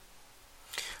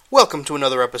Welcome to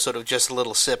another episode of Just a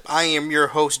Little Sip. I am your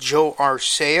host, Joe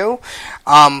Arceo.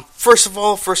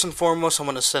 First and foremost, I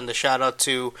want to send a shout out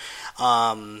to,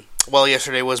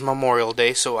 yesterday was Memorial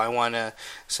Day, so I want to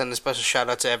send a special shout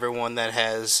out to everyone that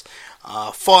has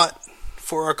fought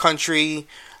for our country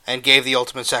and gave the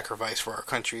ultimate sacrifice for our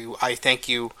country. I thank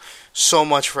you so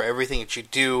much for everything that you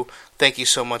do. Thank you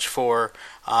so much for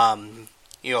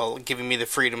giving me the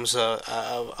freedoms that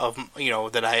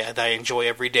I enjoy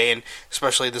every day, and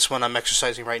especially this one I'm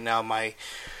exercising right now, my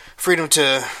freedom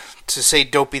to say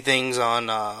dopey things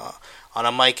on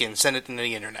a mic and send it to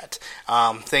the internet.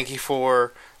 Thank you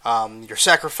for your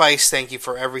sacrifice. Thank you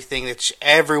for everything that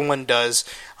everyone does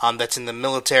that's in the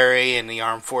military and the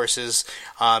armed forces.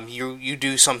 You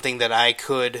do something that I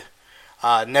could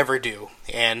never do,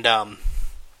 and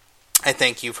I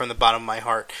thank you from the bottom of my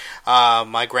heart.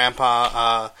 My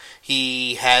grandpa,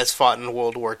 he has fought in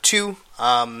World War II.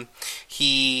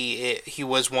 He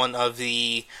was one of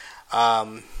the,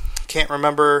 can't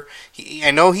remember,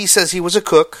 I know he says he was a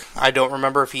cook. I don't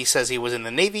remember if he says he was in the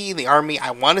Navy, the Army.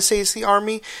 I want to say it's the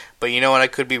Army, but you know what, I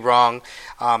could be wrong.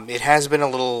 It has been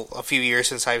a few years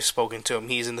since I've spoken to him.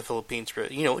 He's in the Philippines,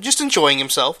 just enjoying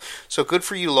himself. So good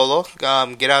for you, Lolo.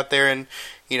 Get out there and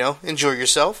enjoy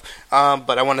yourself.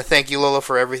 But I want to thank you, Lola,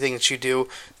 for everything that you do.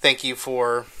 Thank you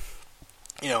for,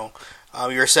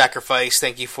 your sacrifice.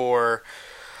 Thank you for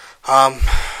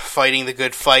fighting the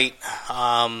good fight,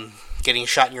 getting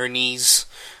shot in your knees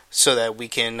so that we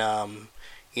can,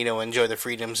 enjoy the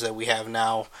freedoms that we have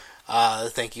now.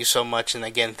 Thank you so much. And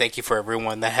again, thank you for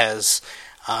everyone that has,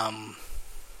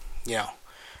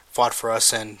 fought for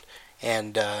us and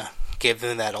gave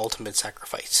them that ultimate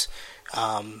sacrifice.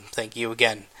 Thank you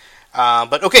again.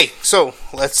 But okay, so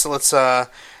let's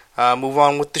move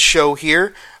on with the show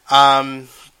here.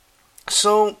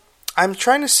 So I'm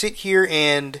trying to sit here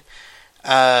and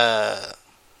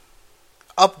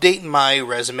update my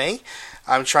resume.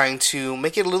 I'm trying to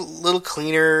make it a little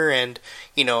cleaner, and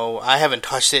I haven't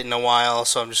touched it in a while,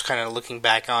 so I'm just kind of looking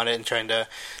back on it and trying to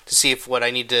see if what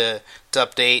I need to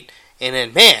update. And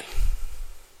then, man,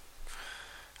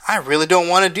 I really don't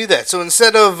want to do that. So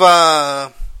instead of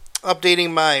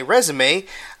updating my resume,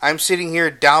 I'm sitting here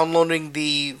downloading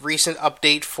the recent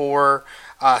update for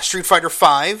Street Fighter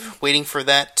V, waiting for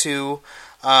that to,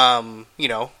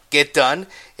 get done.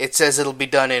 It says it'll be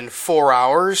done in 4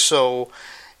 hours, so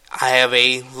I have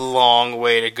a long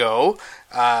way to go.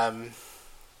 And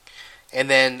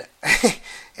then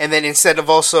instead of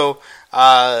also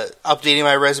updating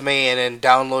my resume and then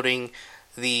downloading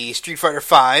the Street Fighter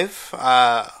V,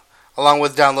 along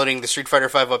with downloading the Street Fighter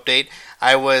V update,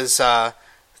 I was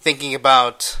thinking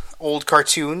about old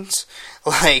cartoons,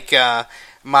 like one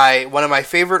of my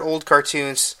favorite old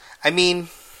cartoons. I mean,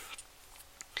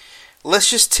 let's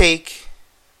just take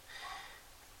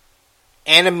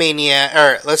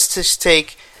let's just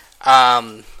take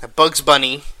Bugs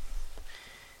Bunny,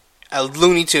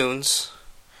 Looney Tunes.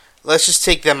 Let's just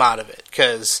take them out of it,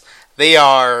 because they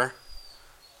are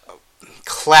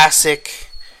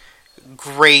classic,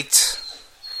 great.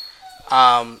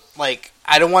 I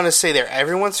don't want to say they're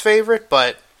everyone's favorite,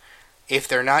 but if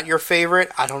they're not your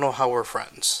favorite, I don't know how we're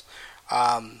friends.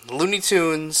 Looney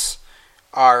Tunes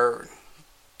are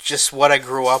just what I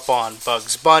grew up on.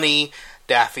 Bugs Bunny,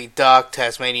 Daffy Duck,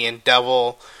 Tasmanian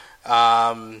Devil.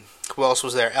 Who else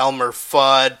was there? Elmer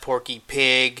Fudd, Porky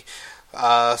Pig,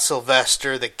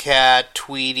 Sylvester the Cat,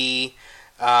 Tweety,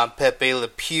 Pepe Le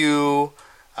Pew.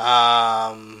 Who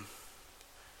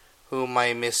am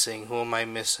I missing?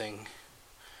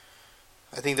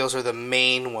 I think those are the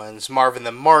main ones. Marvin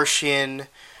the Martian,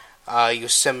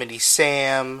 Yosemite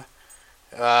Sam.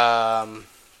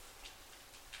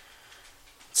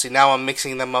 See, now I'm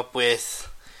mixing them up with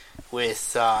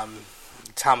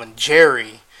Tom and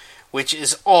Jerry, which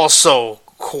is also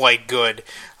quite good.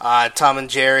 Tom and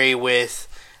Jerry with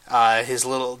Jerry's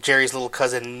little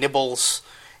cousin Nibbles,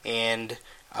 and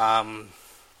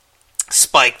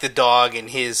Spike the dog and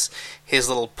his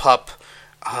little pup.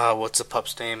 What's the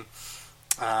pup's name?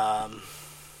 I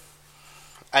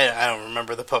don't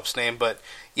remember the pup's name, but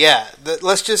yeah,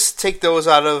 let's just take those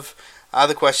out of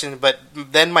the question. But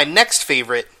then my next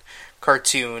favorite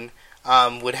cartoon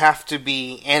would have to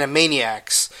be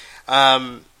Animaniacs.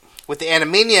 With the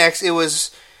Animaniacs,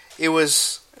 it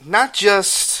was not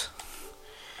just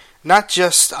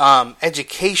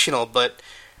educational, but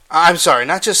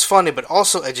not just funny, but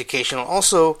also educational.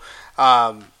 Also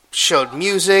showed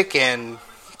music and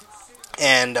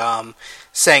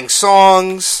sang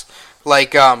songs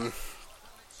like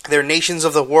their Nations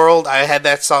of the World. I had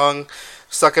that song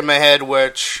stuck in my head,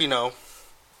 which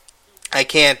I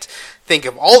can't think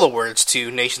of all the words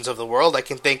to Nations of the World. I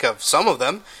can think of some of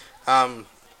them.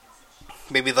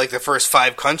 Maybe like the first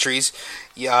 5 countries.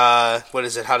 What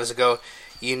is it? How does it go?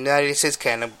 United States,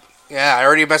 Canada. Yeah, I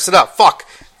already messed it up. Fuck.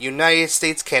 United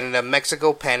States, Canada,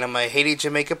 Mexico, Panama, Haiti,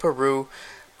 Jamaica, Peru,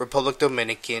 Republic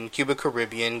Dominican, Cuba,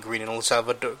 Caribbean, Greenland,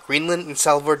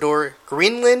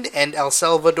 and El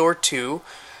Salvador 2,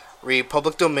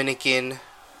 Republic Dominican.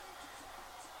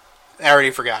 I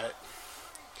already forgot it.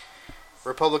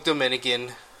 Republic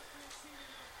Dominican.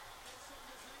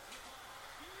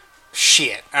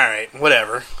 Shit. Alright,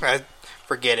 whatever. I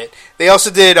forget it. They also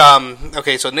did,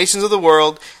 okay, so Nations of the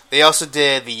World. They also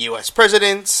did the U.S.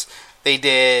 presidents. They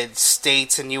did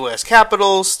states and U.S.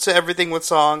 capitals to everything with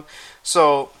song.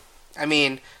 So, I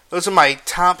mean, those are my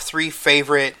top 3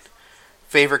 favorite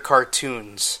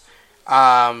cartoons.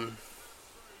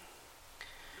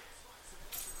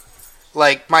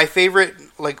 Like my favorite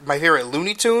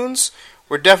Looney Tunes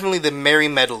were definitely the Merry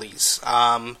Medleys,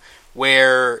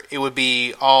 where it would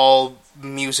be all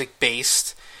music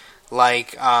based.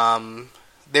 Like,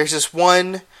 there's this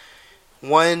one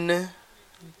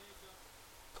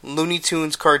Looney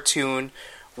Tunes cartoon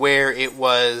where it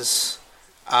was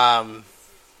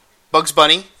Bugs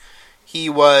Bunny. He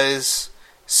was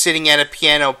sitting at a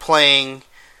piano playing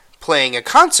a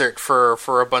concert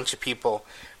for a bunch of people.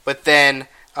 But then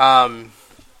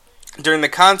during the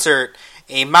concert,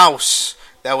 a mouse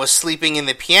that was sleeping in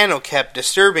the piano kept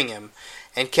disturbing him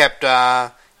and kept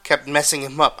messing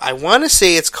him up. I want to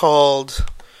say it's called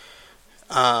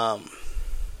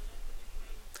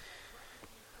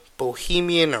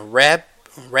Bohemian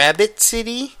Rabbit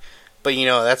City, but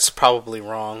that's probably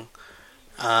wrong.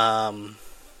 But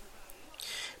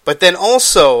then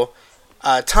also,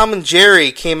 Tom and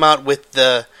Jerry came out with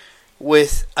a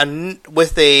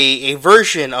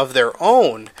version of their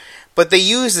own, but they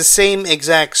used the same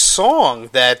exact song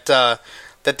that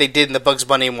they did in the Bugs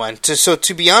Bunny one. So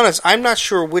to be honest, I'm not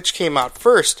sure which came out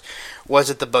first. Was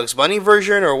it the Bugs Bunny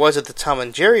version or was it the Tom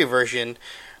and Jerry version?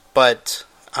 But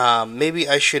maybe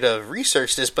I should have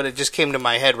researched this, but it just came to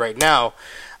my head right now.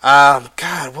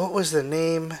 God, what was the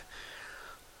name?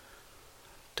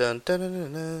 Dun dun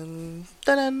dun dun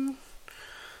dun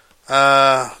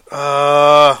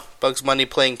dun. Bugs Bunny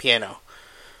playing piano.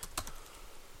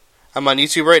 I'm on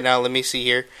YouTube right now. Let me see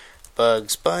here.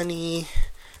 Bugs Bunny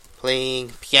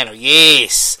playing piano.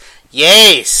 Yes.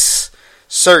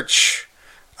 Search.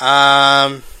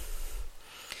 What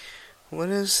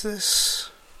is this?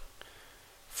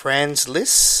 Franz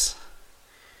Liszt?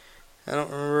 I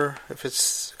don't remember if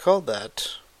it's called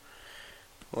that.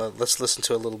 Well, let's listen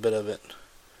to a little bit of it.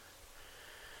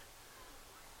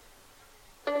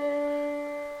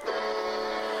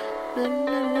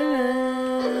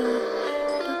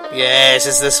 Yes,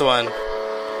 it's this one.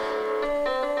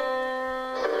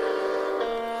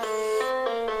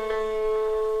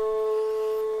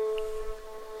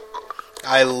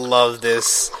 I love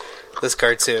this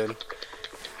cartoon.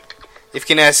 If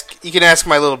you can ask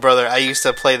my little brother. I used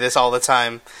to play this all the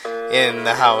time in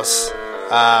the house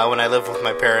when I lived with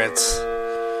my parents.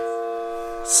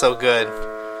 So good.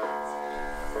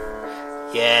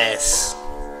 Yes.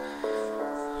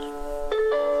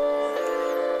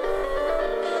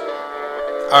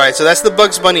 Alright, so that's the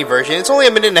Bugs Bunny version. It's only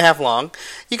a minute and a half long.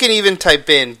 You can even type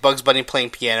in Bugs Bunny playing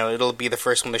piano. It'll be the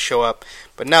first one to show up.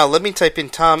 But now, let me type in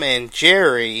Tom and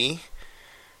Jerry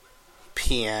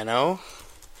piano.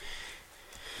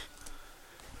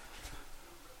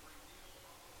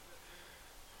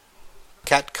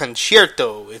 Cat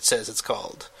Concerto, it says it's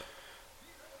called.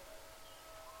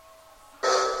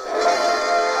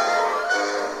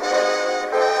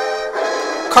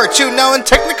 Cartoon now in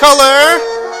Technicolor!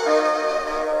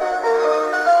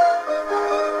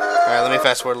 Alright, let me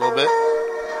fast forward a little bit.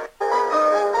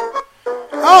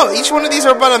 Oh, each one of these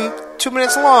are about 2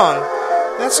 minutes long.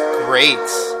 That's great.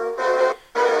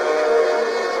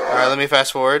 Alright, let me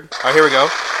fast forward. Alright, here we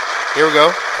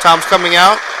go. Tom's coming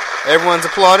out. Everyone's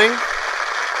applauding.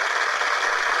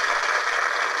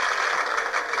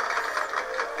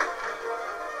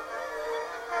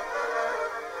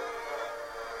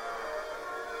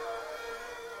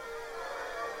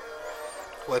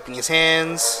 Wiping his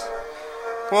hands.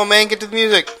 Come on, man, get to the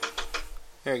music.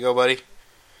 There you go, buddy.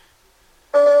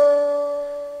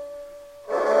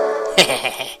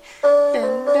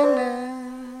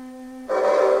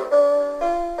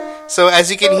 So as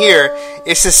you can hear,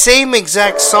 it's the same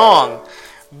exact song,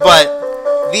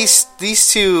 but these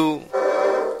two,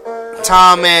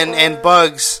 Tom and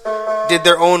Bugs, did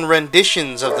their own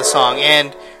renditions of the song,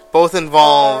 and both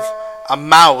involve a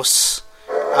mouse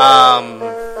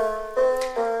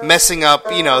messing up,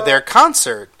 their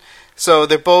concert. So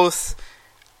they're both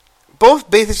both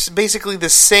basically the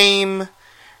same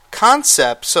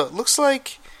concept. So it looks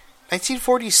like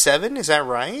 1947. Is that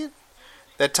right?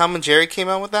 That Tom and Jerry came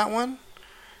out with that one.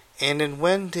 And then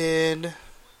when did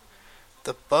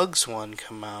the Bugs one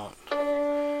come out?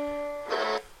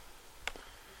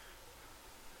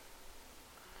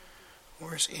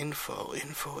 Where's info?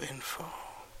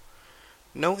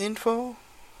 No info?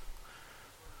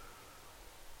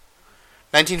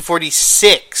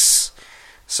 1946.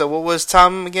 So what was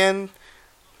Tom again?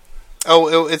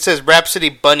 Oh, it says Rhapsody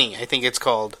Bunny, I think it's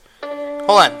called. Hold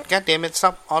on. God damn it,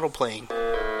 stop autoplaying.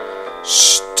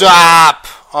 Stop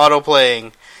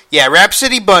autoplaying. Yeah,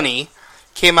 Rhapsody Bunny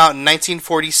came out in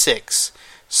 1946.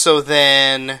 So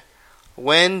then,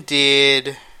 when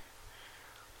did...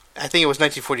 I think it was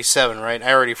 1947, right?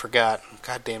 I already forgot.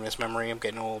 God damn this memory, I'm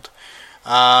getting old.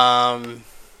 Cat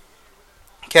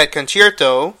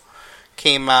Concerto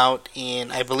came out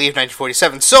in, I believe,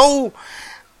 1947. So,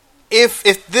 if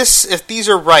these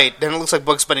are right, then it looks like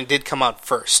Bugs Bunny did come out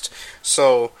first.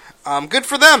 So, good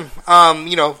for them.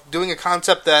 Doing a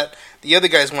concept that the other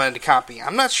guys wanted to copy.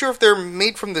 I'm not sure if they're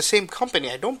made from the same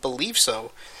company. I don't believe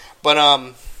so. But,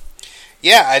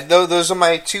 those are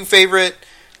my two favorite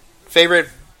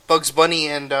Bugs Bunny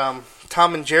and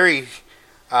Tom and Jerry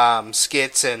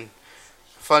skits. And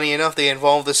funny enough, they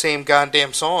involve the same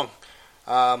goddamn song.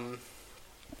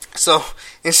 So,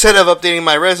 instead of updating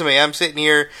my resume, I'm sitting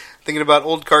here thinking about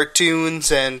old cartoons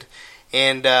and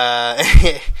and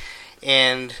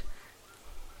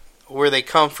where they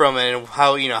come from and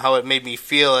how it made me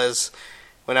feel as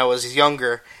when I was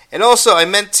younger. And also, I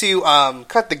meant to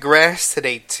cut the grass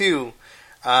today too,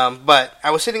 but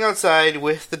I was sitting outside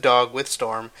with the dog with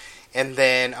Storm, and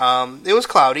then it was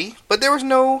cloudy, but there was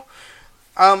no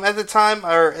at the time,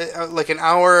 or like an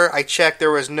hour I checked,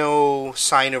 there was no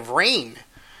sign of rain.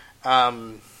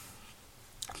 But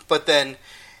then.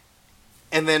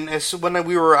 And then, when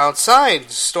we were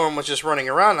outside, Storm was just running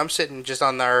around. I'm sitting just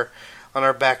on our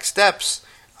back steps.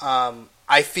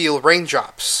 I feel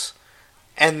raindrops,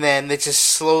 and then they just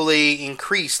slowly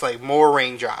increased, like more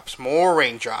raindrops,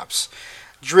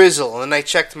 drizzle. And then I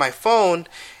checked my phone,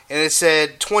 and it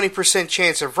said 20%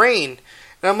 chance of rain.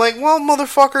 And I'm like, well,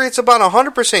 motherfucker, it's about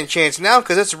 100% chance now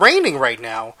because it's raining right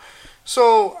now.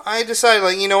 So I decided,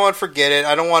 like, you know what, forget it.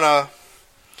 I don't want to.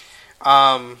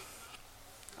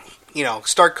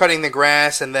 Start cutting the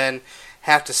grass and then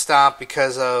have to stop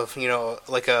because of,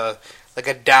 like a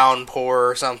downpour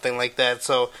or something like that.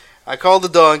 So I called the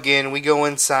dog in. We go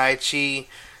inside. She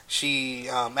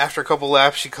after a couple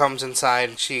laps, she comes inside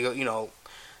and she,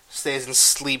 stays and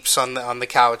sleeps on the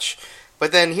couch.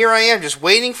 But then here I am just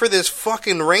waiting for this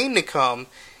fucking rain to come,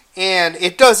 and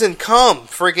it doesn't come.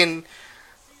 Friggin'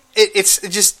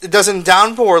 it doesn't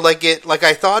downpour like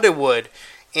I thought it would.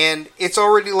 And it's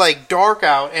already, like, dark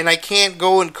out, and I can't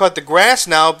go and cut the grass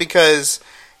now because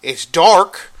it's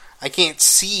dark. I can't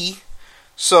see.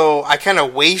 So I kind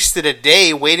of wasted a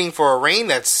day waiting for a rain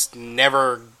that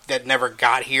never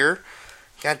got here.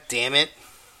 God damn it.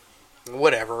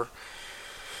 Whatever.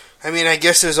 I mean, I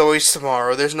guess there's always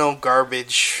tomorrow. There's no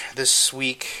garbage this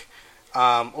week.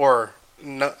 Our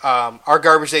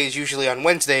garbage day is usually on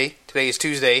Wednesday. Today is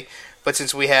Tuesday. But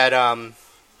since we had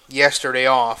yesterday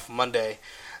off, Monday,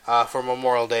 for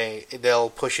Memorial Day, they'll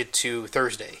push it to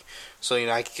Thursday. So,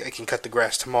 I can cut the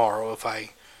grass tomorrow if I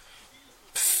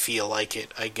feel like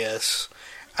it, I guess.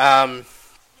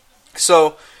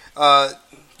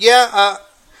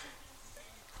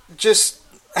 Just,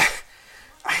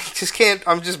 I just can't,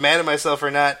 I'm just mad at myself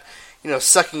for not,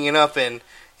 sucking it up and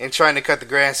trying to cut the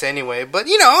grass anyway. But,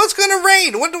 it's gonna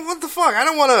rain. What the fuck? I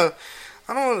don't want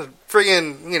to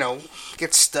friggin',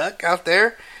 get stuck out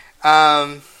there.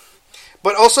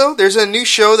 But also, there's a new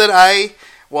show that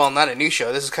not a new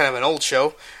show, this is kind of an old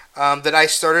show, that I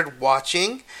started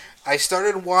watching. I'm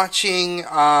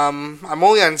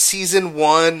only on season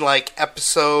 1, like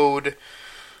episode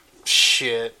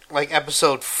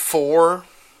 4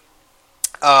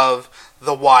 of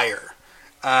The Wire.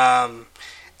 I'm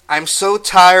so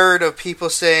tired of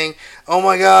people saying, oh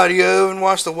my god, you haven't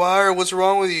watched The Wire? What's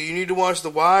wrong with you? You need to watch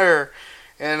The Wire.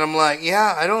 And I'm like,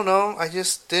 yeah, I don't know. I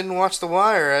just didn't watch The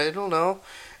Wire. I don't know.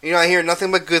 I hear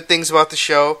nothing but good things about the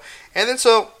show. And then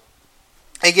so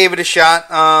I gave it a shot.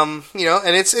 And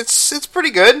it's pretty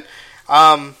good.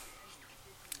 Nothing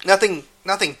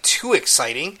too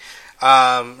exciting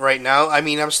right now. I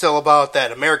mean, I'm still about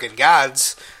that American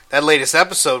Gods. That latest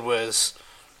episode was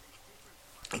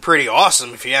pretty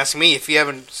awesome, if you ask me. If you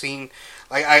haven't seen,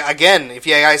 if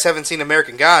you guys haven't seen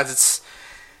American Gods,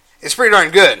 it's pretty darn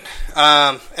good,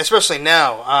 especially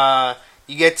now.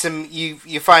 You get to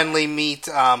you finally meet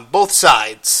both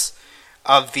sides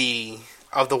of the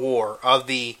war, of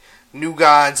the new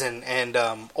gods and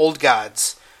old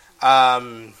gods.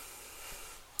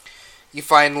 You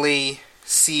finally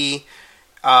see,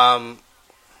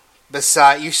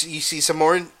 beside you see some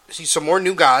more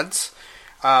new gods.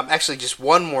 Actually, just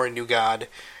one more new god,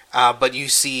 but you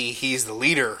see he's the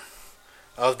leader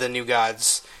of the new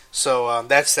gods. So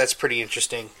that's pretty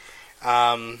interesting.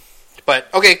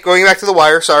 But okay, going back to The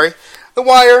Wire. Sorry, The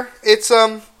Wire. It's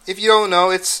if you don't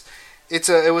know, it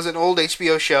was an old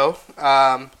HBO show.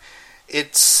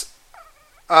 It's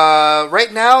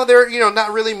right now they're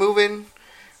not really moving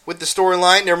with the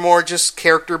storyline. They're more just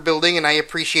character building, and I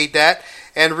appreciate that.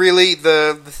 And really,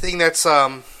 the thing that's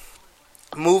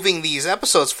moving these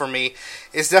episodes for me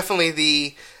is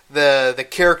definitely the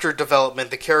character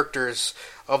development, the characters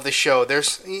of the show.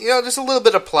 There's just a little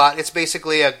bit of plot. It's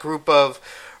basically a group of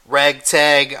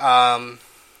ragtag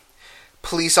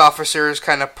police officers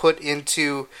kind of put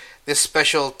into this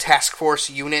special task force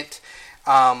unit,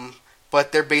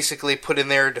 but they're basically put in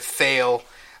there to fail.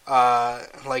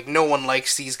 Like, no one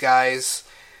likes these guys.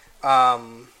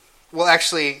 Well,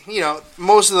 actually,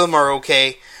 most of them are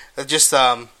okay. Just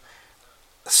some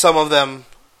of them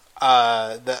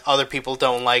the other people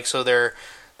don't like, so they're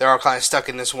all kind of stuck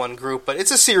in this one group. But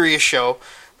it's a serious show,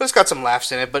 but it's got some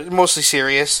laughs in it, but mostly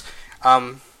serious.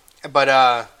 So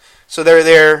they're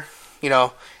there,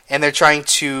 and they're trying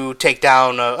to take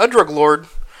down a drug lord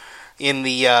in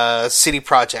the city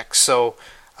projects. So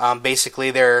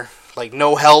basically, they're like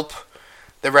no help.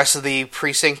 The rest of the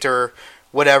precinct or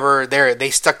whatever, they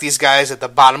stuck these guys at the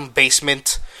bottom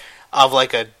basement of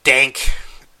like a dank,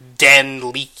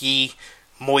 leaky,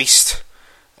 moist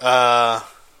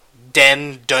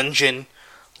dungeon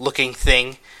looking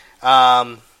thing.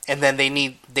 And then they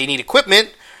need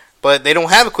equipment, but they don't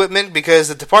have equipment because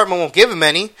the department won't give them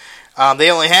any.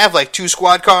 They only have like 2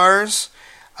 squad cars,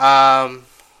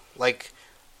 like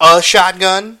a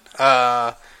shotgun,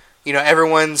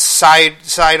 everyone's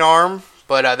sidearm,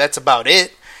 but that's about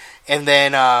it. And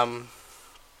then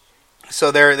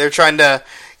so they're trying to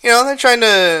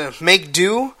make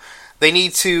do. They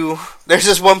need to. There's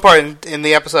this one part in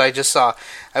the episode I just saw.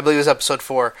 I believe it was episode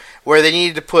 4, where they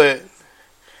needed to put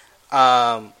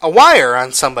a wire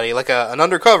on somebody, like an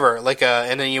undercover,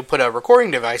 and then you put a recording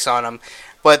device on them.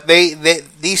 But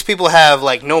these people have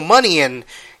like no money and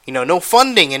no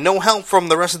funding and no help from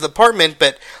the rest of the department.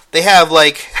 But they have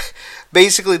like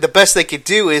basically the best they could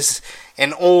do is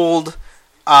an old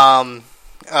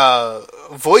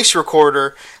voice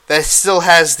recorder that still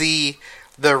has the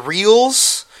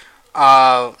reels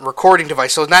recording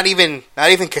device. So not even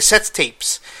cassette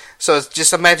tapes. So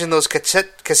just imagine those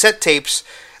cassette tapes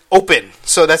open.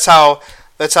 So that's how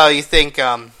you think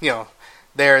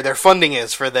their funding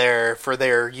is for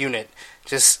their unit.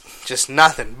 Just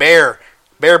nothing, bare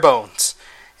bones.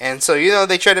 And so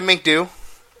they try to make do,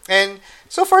 and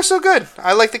so far so good.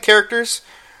 I like the characters.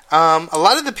 A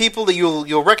lot of the people that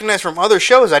you'll recognize from other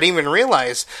shows I didn't even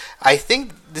realize. I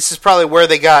think this is probably where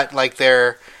they got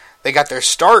their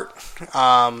start.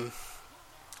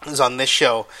 Is on this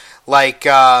show. Like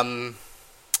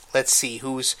let's see,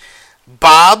 who's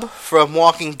Bob from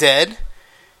Walking Dead?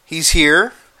 He's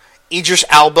here. Idris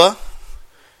Elba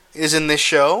is in this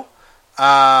show.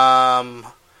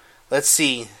 Let's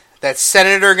see, that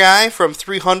senator guy from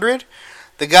 300,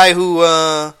 the guy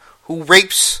who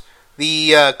rapes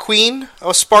the Queen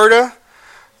of Sparta.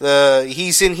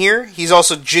 He's in here. He's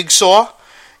also Jigsaw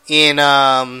in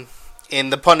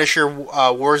the Punisher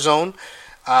Warzone.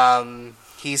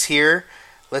 He's here.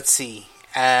 Let's see.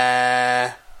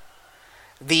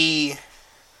 The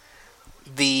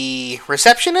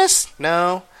receptionist?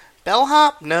 No.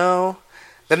 Bellhop? No.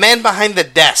 The man behind the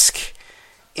desk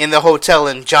in the hotel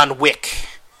in John Wick.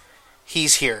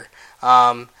 He's here.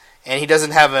 And he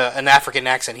doesn't have an African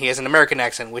accent. He has an American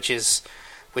accent, which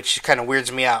kind of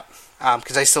weirds me out.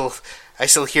 Because I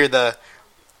still hear the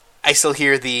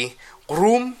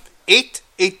room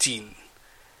 818.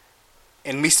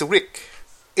 And Mr. Rick,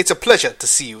 it's a pleasure to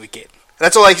see you again.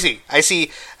 That's all I see. I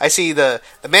see the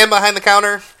man behind the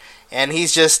counter, and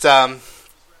he's just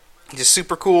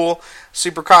super cool,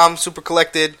 super calm, super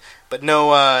collected, but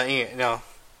no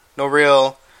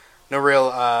real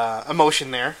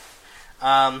emotion there.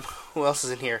 Who else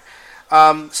is in here?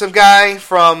 Some guy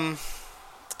from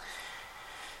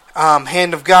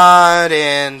Hand of God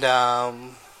and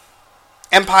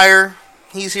Empire.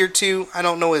 He's here too. I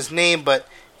don't know his name, but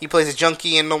he plays a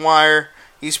junkie in The Wire.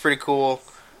 He's pretty cool.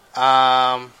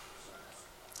 I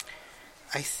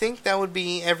think that would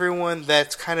be everyone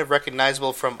that's kind of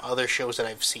recognizable from other shows that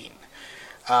I've seen.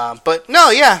 But no,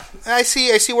 yeah, I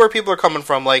see where people are coming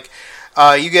from. Like,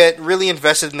 you get really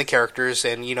invested in the characters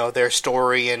and their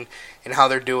story and how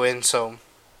they're doing. So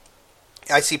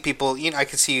I see people. I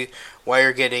can see why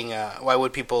you're getting. Why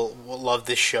would people love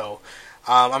this show?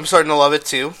 I'm starting to love it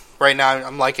too. Right now,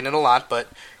 I'm liking it a lot, but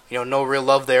no real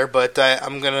love there. But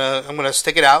I'm gonna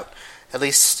stick it out at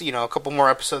least a couple more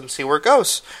episodes and see where it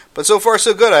goes. But so far,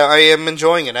 so good. I am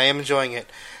enjoying it.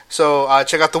 So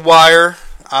check out The Wire.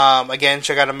 Again,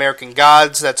 check out American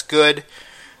Gods. That's good.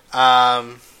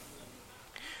 Hold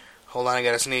on, I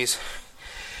gotta sneeze.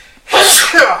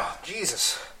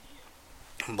 Jesus.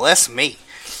 Bless me.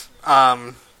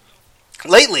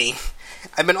 Lately,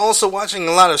 I've been also watching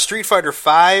a lot of Street Fighter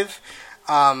V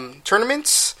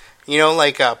tournaments,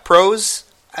 like pros,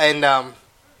 and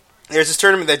there's this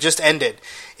tournament that just ended.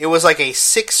 It was like a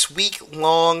 6-week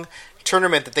long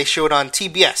tournament that they showed on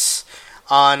TBS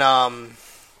on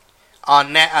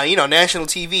national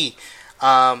TV.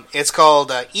 It's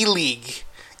called E-League.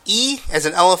 E as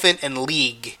an elephant and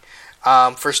League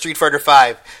for Street Fighter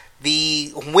V.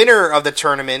 The winner of the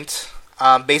tournament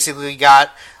basically got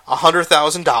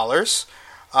 $100,000.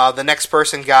 The next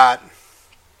person got,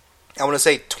 I want to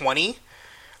say 20,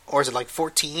 or is it like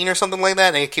 14 or something like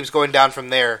that? And it keeps going down from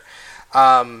there.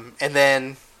 And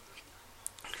then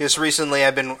just recently,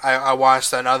 I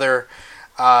watched another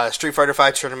Street Fighter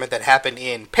V tournament that happened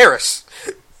in Paris.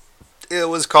 It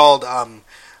was called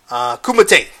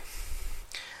Kumite.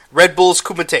 Red Bull's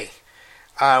Kumite.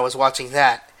 I was watching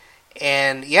that.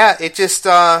 And yeah, it just,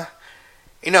 it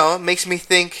makes me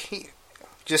think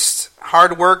just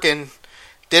hard work and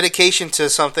dedication to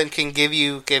something can give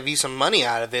you some money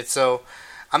out of it. So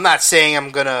I'm not saying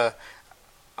I'm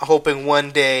hoping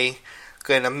one day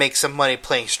gonna make some money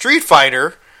playing Street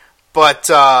Fighter, but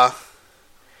I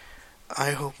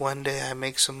hope one day I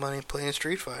make some money playing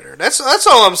Street Fighter. That's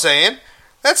all I'm saying.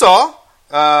 That's all.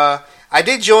 I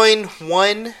did join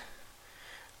one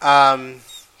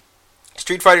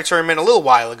Street Fighter tournament a little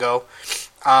while ago.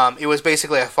 It was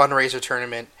basically a fundraiser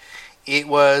tournament. It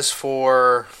was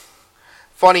for,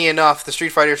 funny enough, the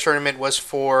Street Fighter tournament was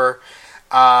for,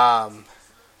 what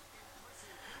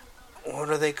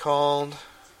are they called?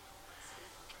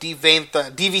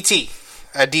 DVT.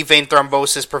 Deep vein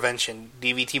thrombosis prevention.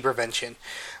 DVT prevention.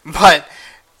 But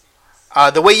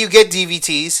the way you get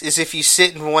DVTs is if you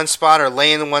sit in one spot or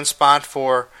lay in one spot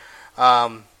for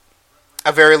a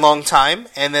very long time,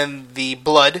 and then the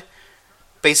blood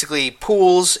basically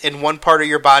pools in one part of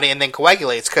your body and then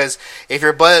coagulates. Because if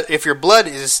your blood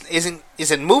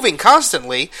isn't moving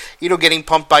constantly, getting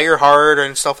pumped by your heart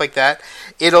and stuff like that,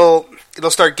 it'll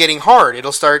start getting hard.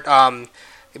 It'll start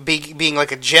being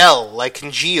like a gel, like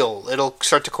congeal. It'll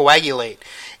start to coagulate,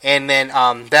 and then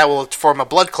that will form a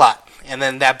blood clot, and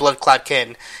then that blood clot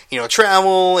can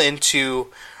travel into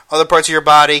other parts of your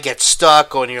body, get stuck,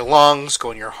 go in your lungs,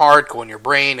 go in your heart, go in your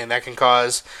brain, and that can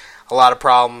cause a lot of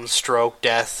problems, stroke,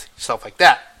 death, stuff like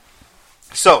that.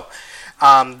 So,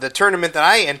 the tournament that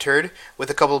I entered with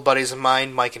a couple of buddies of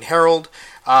mine, Mike and Harold,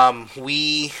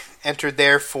 we entered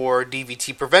there for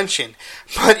DVT prevention.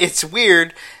 But it's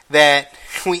weird that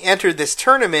we entered this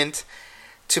tournament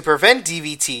to prevent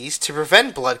DVTs, to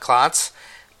prevent blood clots,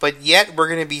 but yet we're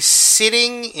going to be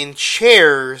sitting in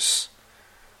chairs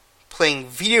playing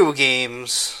video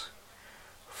games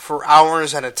for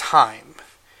hours at a time.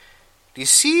 Do you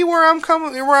see where I'm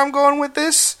going with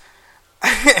this?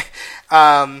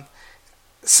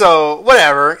 So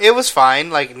whatever, it was fine.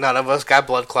 Like, none of us got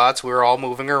blood clots. We were all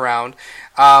moving around.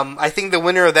 I think the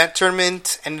winner of that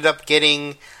tournament ended up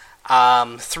getting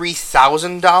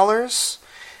 $3,000,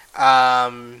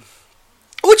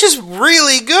 which is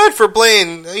really good for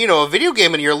playing a video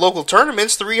game in your local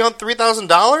tournaments.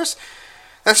 $3,000.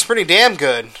 That's pretty damn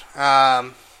good.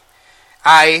 I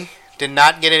did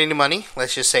not get any money.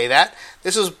 Let's just say that.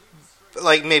 This was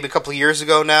like maybe a couple of years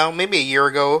ago now. Maybe a year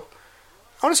ago.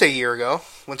 I want to say a year ago.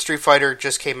 When Street Fighter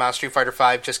just came out. Street Fighter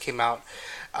V just came out.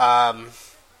 I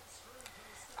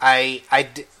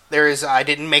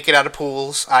didn't make it out of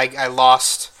pools. I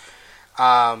lost.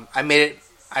 I made it.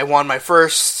 I won my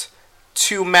first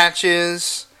 2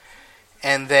 matches.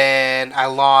 And then I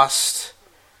lost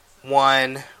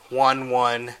one,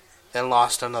 then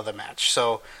lost another match.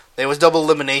 So there was double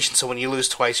elimination, so when you lose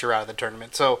twice, you're out of the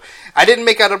tournament. So I didn't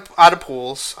make out of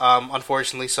pools,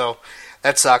 unfortunately, so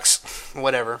that sucks.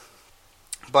 Whatever.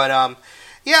 But,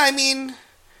 yeah, I mean,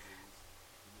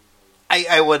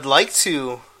 I would like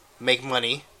to make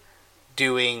money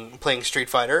playing Street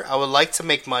Fighter. I would like to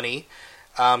make money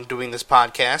doing this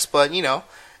podcast, but,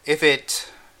 if it's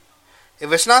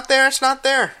not there, it's not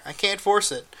there. I can't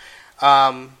force it.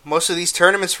 Most of these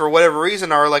tournaments, for whatever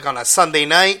reason, are like on a Sunday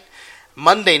night,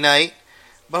 Monday night,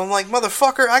 But I'm like,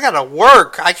 motherfucker, I gotta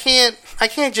work. I can't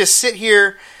just sit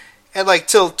here at like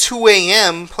till 2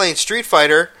 a.m. playing Street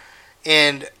Fighter.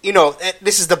 And,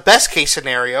 this is the best case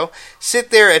scenario. Sit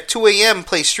there at 2 a.m.,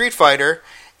 play Street Fighter,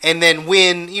 and then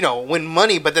win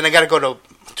money, but then I gotta go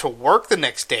to work the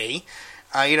next day.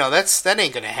 That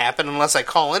ain't gonna happen unless I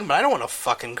call in, but I don't want to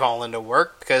fucking call in to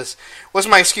work, because what's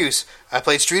my excuse? I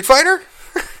played Street Fighter?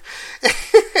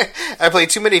 I played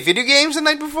too many video games the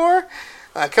night before?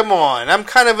 Come on, I'm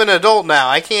kind of an adult now.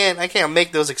 I can't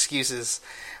make those excuses.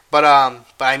 But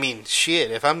I mean, shit,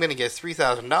 if I'm gonna get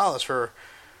 $3,000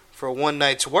 for one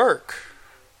night's work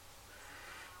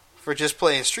for just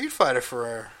playing Street Fighter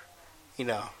for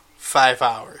 5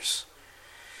 hours,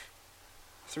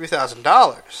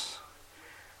 $3,000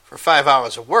 for 5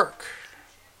 hours of work,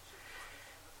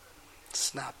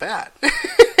 it's not bad.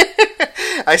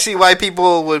 I see why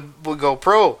people would go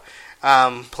pro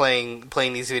playing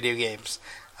these video games,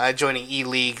 joining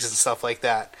e-leagues and stuff like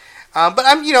that. But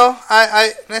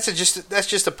that's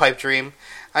just a pipe dream.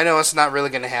 I know it's not really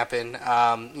going to happen.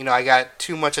 I got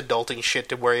too much adulting shit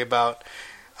to worry about.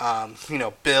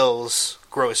 Bills,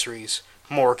 groceries,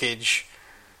 mortgage,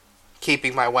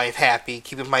 keeping my wife happy,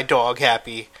 keeping my dog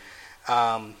happy.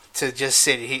 To just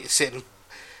sit and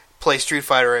play Street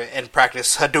Fighter and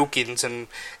practice Hadoukens and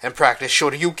practice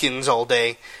Shoryukens all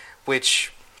day,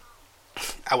 which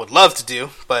I would love to do,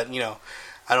 but I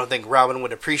don't think Robin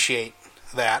would appreciate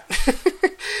that.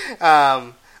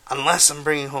 Unless I'm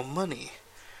bringing home money.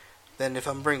 Then if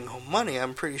I'm bringing home money,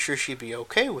 I'm pretty sure she'd be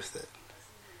okay with it.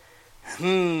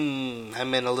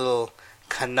 I'm in a little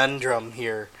conundrum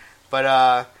here.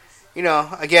 But,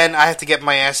 again, I have to get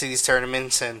my ass to these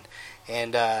tournaments and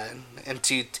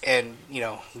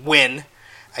win.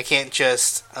 I can't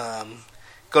just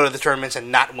go to the tournaments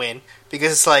and not win,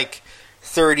 because it's like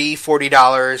 $30,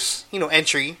 $40,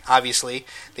 entry. Obviously,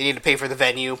 they need to pay for the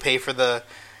venue, pay for the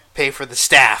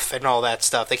staff and all that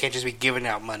stuff. They can't just be giving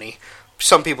out money.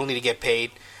 Some people need to get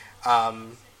paid.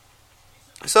 So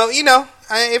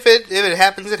if it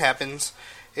happens, it happens.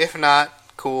 If not,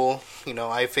 cool.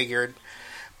 I figured,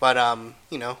 but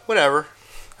whatever.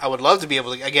 I would love to be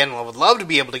able to. Again, I would love to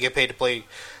be able to get paid to play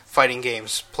fighting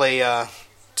games, play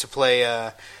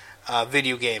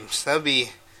video games. That'd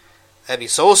be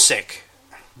so sick.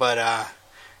 But I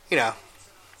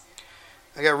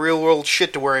got real world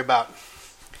shit to worry about.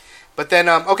 But then,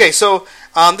 okay, so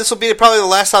this will be probably the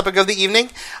last topic of the evening.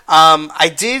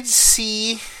 I did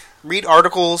read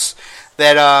articles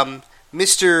that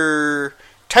Mr.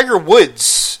 Tiger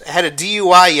Woods had a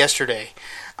DUI yesterday,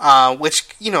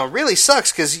 which really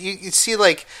sucks, because you see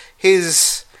like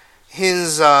his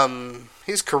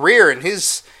career and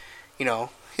his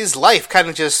life kind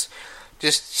of just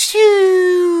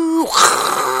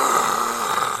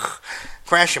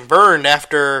crash and burned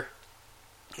after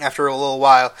a little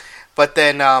while. But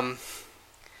then, that's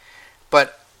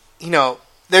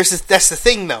the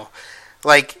thing though.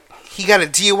 Like, he got a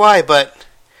DUI, but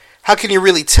how can you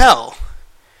really tell?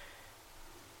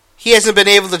 He hasn't been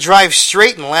able to drive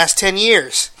straight in the last 10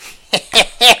 years.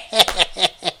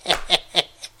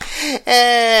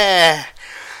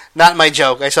 Not my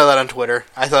joke. I saw that on Twitter.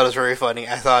 I thought it was very funny.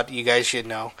 I thought you guys should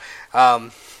know.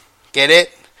 Get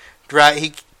it?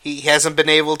 He hasn't been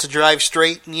able to drive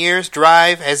straight in years.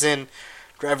 Drive as in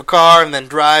drive a car, and then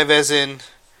drive as in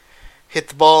hit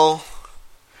the ball,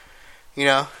 in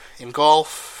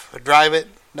golf, or drive it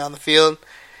down the field.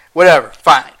 Whatever,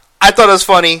 fine. I thought it was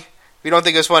funny. If you don't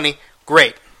think it was funny,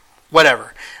 great.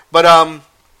 Whatever. But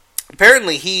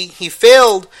apparently he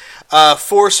failed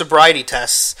 4 sobriety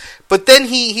tests, but then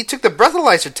he took the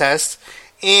breathalyzer test,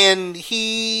 and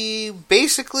he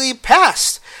basically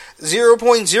passed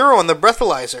 0.0 on the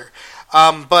breathalyzer.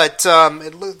 But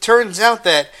it turns out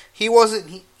that he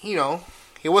wasn't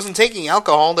taking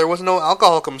alcohol. There was no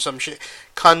alcohol consumption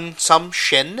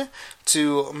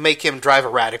to make him drive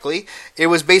erratically. It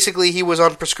was basically he was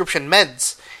on prescription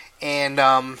meds, and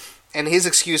his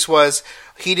excuse was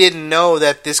he didn't know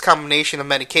that this combination of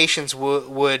medications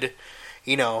would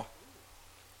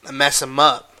mess him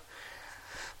up.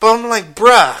 But I'm like,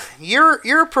 bruh,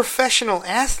 you're a professional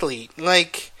athlete.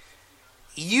 Like,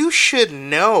 you should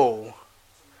know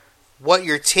what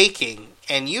you're taking,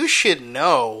 and you should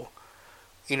know,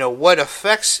 what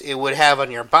effects it would have on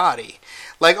your body.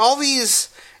 Like, all these,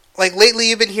 like, lately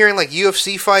you've been hearing, like,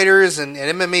 UFC fighters and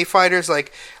MMA fighters,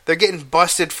 like, they're getting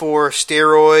busted for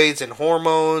steroids and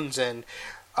hormones and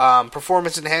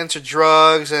performance enhancer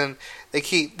drugs, and they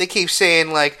keep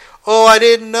saying, like, oh, I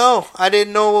didn't know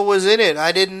what was in it.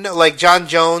 I didn't know. Like, John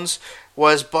Jones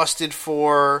was busted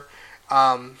for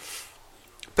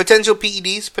potential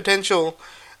PEDs, potential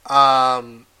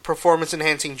performance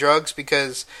enhancing drugs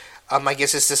because I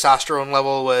guess his testosterone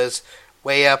level was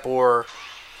way up, or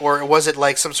was it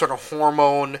like some sort of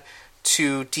hormone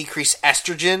to decrease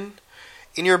estrogen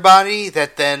in your body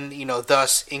that then,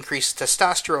 thus increased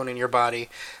testosterone in your body,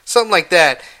 something like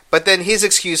that. But then his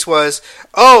excuse was,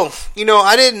 oh,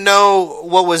 I didn't know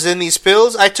what was in these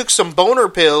pills. I took some boner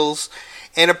pills,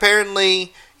 and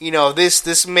apparently,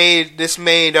 this made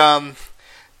the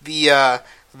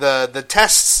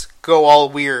tests go all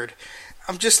weird.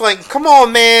 I'm just like, come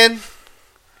on, man.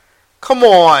 Come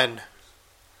on.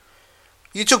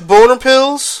 You took boner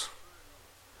pills,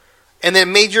 and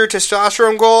then made your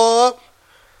testosterone go all up?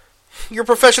 You're a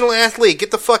professional athlete.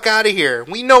 Get the fuck out of here.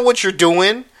 We know what you're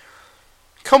doing.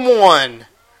 Come on.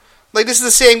 Like, this is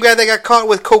the same guy that got caught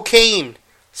with cocaine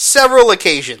several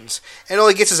occasions, and all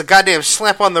he gets is a goddamn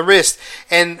slap on the wrist.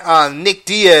 And Nick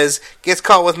Diaz gets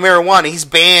caught with marijuana. He's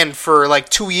banned for like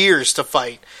 2 years to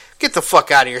fight. Get the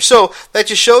fuck out of here. So that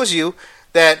just shows you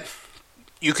that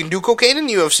you can do cocaine in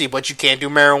the UFC, but you can't do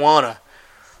marijuana.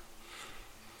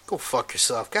 Go fuck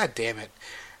yourself. God damn it.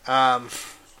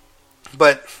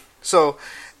 But so,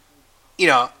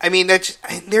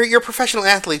 you're professional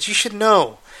athletes. You should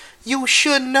know. You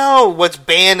should know what's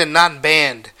banned and not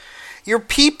banned. Your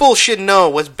people should know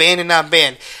what's banned and not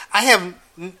banned.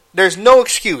 There's no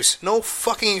excuse, no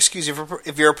fucking excuse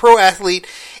if you're a pro athlete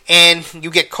and you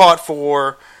get caught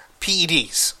for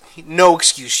PEDs. No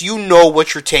excuse. You know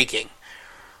what you're taking.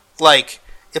 Like,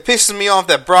 it pisses me off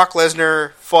that Brock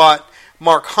Lesnar fought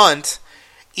Mark Hunt,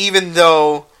 even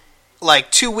though,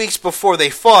 like, 2 weeks before they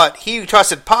fought, he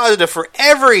tested positive for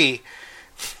every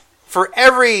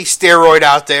steroid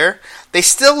out there. They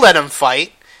still let him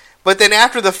fight. But then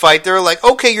after the fight, they were like,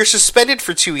 okay, you're suspended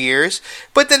for 2 years.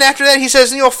 But then after that, he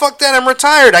says, fuck that, I'm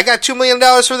retired. I got $2 million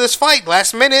for this fight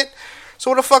last minute. So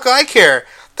what the fuck I care?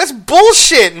 That's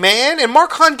bullshit, man. And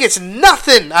Mark Hunt gets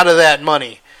nothing out of that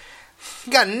money. He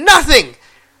got nothing.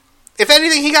 If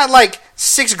anything, he got like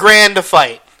 $6,000 to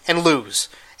fight and lose.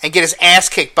 And get his ass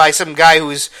kicked by some guy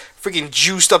who's freaking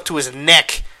juiced up to his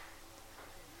neck.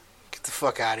 Get the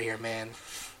fuck out of here, man.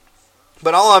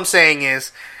 But all I'm saying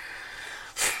is,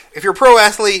 if you're a pro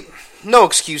athlete, no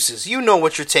excuses. You know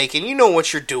what you're taking. You know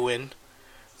what you're doing.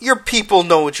 Your people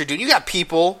know what you're doing. You got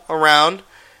people around,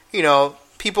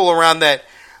 people around that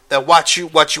watch you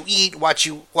eat, watch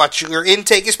your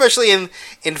intake. Especially in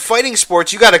fighting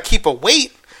sports, you got to keep a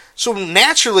weight. So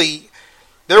naturally,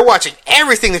 they're watching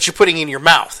everything that you're putting in your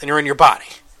mouth and you're in your body.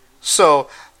 So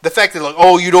the fact that, like,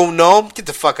 oh, you don't know, get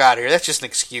the fuck out of here. That's just an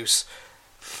excuse.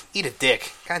 Eat a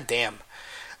dick. God damn.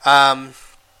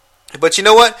 But you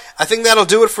know what? I think that'll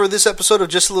do it for this episode of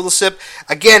Just a Little Sip.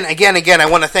 Again, I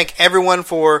want to thank everyone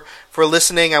for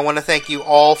listening. I want to thank you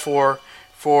all for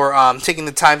taking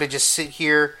the time to just sit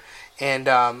here and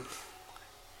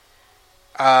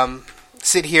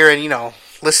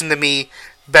listen to me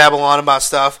babble on about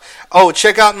stuff. Oh,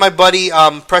 check out my buddy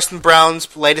Preston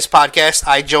Brown's latest podcast.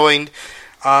 I joined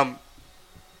I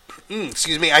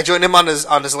joined him on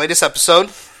his latest episode.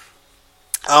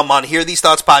 On Hear These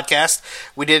Thoughts podcast.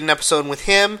 We did an episode with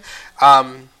him.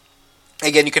 Again,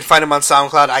 you can find him on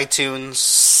SoundCloud, iTunes,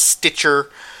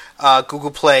 Stitcher, Google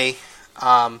Play.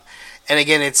 And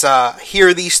again, it's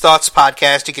Hear These Thoughts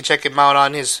podcast. You can check him out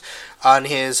on his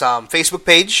Facebook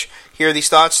page, Hear These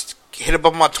Thoughts. Hit him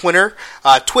up on Twitter.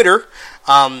 I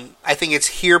think it's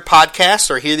Hear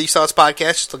Podcast or Hear These Thoughts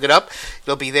podcast. Just look it up.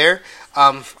 It'll be there.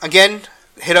 Again,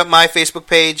 hit up my Facebook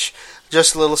page,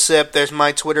 Just a Little Sip. There's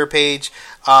my Twitter page,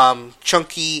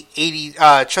 Chunky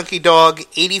Dog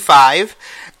 85.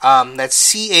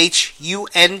 That's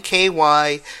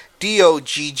CHUNKYDOGG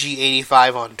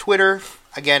 85 on Twitter.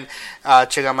 Again,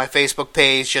 check out my Facebook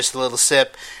page, Just a Little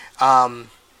Sip.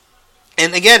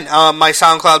 And again, my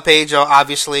SoundCloud page,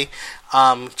 obviously,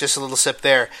 Just a Little Sip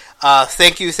there.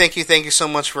 Thank you so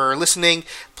much for listening.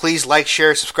 Please like,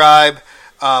 share, subscribe,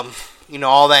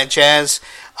 all that jazz.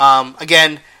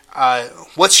 Again,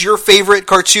 what's your favorite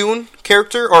cartoon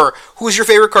character, or who's your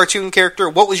favorite cartoon character?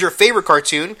 What was your favorite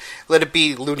cartoon? Let it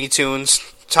be Looney Tunes,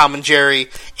 Tom and Jerry,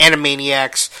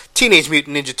 Animaniacs, Teenage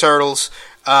Mutant Ninja Turtles.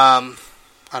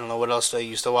 I don't know what else I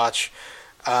used to watch.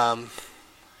 Oh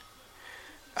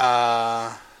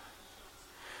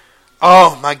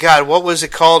my God, what was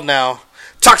it called now?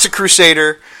 Toxic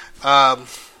Crusader,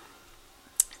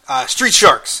 Street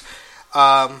Sharks,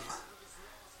 Biker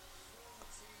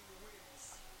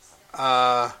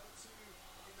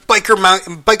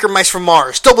Mice from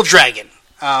Mars, Double Dragon,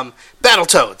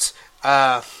 Battletoads,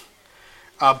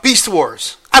 Beast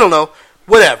Wars. I don't know,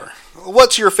 whatever.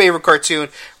 What's your favorite cartoon?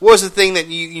 What was the thing that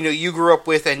you grew up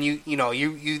with and you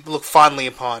look fondly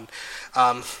upon?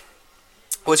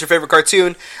 What's your favorite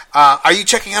cartoon? Are you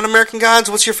checking out American Gods?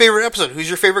 What's your favorite episode? Who's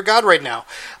your favorite god right now?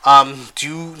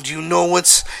 Do you know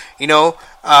what's,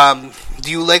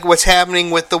 do you like what's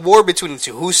happening with the war between the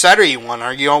two? Whose side are you on?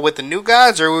 Are you on with the new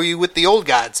gods or are you with the old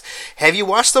gods? Have you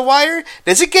watched The Wire?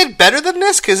 Does it get better than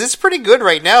this? Because it's pretty good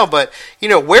right now, but,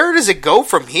 where does it go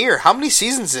from here? How many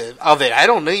seasons of it? I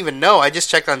don't even know. I just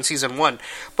checked on season 1.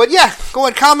 But yeah, go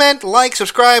and comment, like,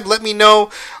 subscribe, let me know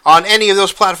on any of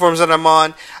those platforms that I'm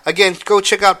on. Again, go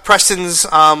check out Preston's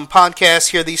podcast,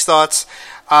 Hear These Thoughts.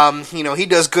 He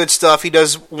does good stuff. He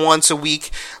does once a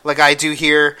week like I do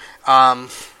here. And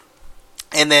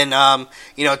then,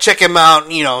 check him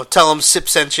out, tell him Sip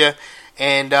sent you.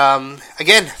 And,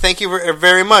 again, thank you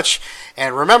very much.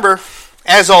 And remember,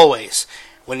 as always,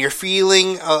 when you're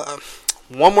feeling,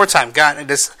 one more time, I got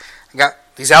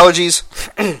these allergies.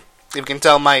 If you can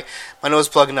tell, my nose is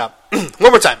plugging up.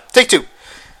 One more time. Take two.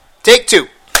 Take two.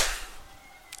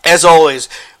 As always,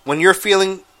 when you're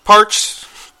feeling parched,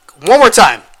 one more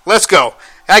time. Let's go.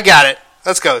 I got it.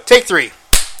 Let's go. Take 3.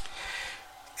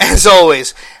 As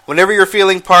always, whenever you're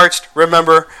feeling parched,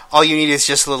 remember, all you need is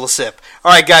just a little sip.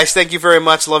 All right, guys, thank you very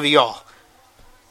much. Love you all.